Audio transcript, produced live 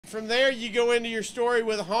from there, you go into your story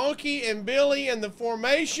with Honky and Billy and the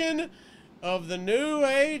formation of the New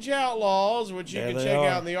Age Outlaws, which you can check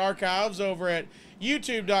out in the archives over at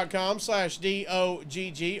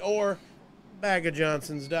youtube.com/DOGG or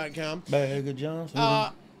bagofjohnsons.com. Bag of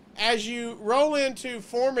Johnson. As you roll into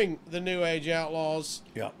forming the New Age Outlaws,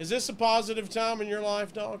 is this a positive time in your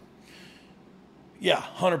life, Dogg? Yeah,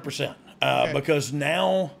 100%. Because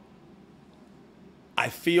now I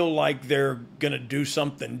feel like they're going to do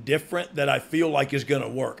something different that I feel like is going to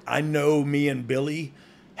work. I know me and Billy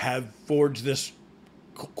have forged this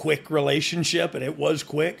quick relationship, and it was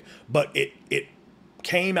quick, but it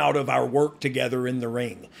came out of our work together in the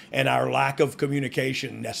ring and our lack of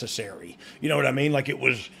communication necessary. You know what I mean? Like it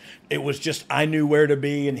was just, I knew where to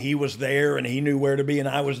be and he was there, and he knew where to be and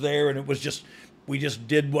I was there. And it was just, we just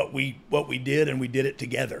did what we did, and we did it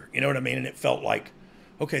together. You know what I mean? And it felt like,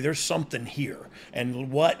 okay, there's something here,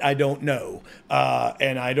 and what, I don't know.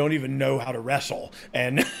 And I don't even know how to wrestle.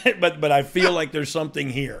 And, but I feel like there's something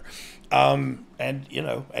here. And you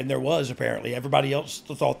know, and there was, apparently everybody else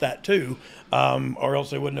thought that too. Or else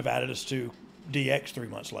they wouldn't have added us to DX 3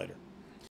 months later.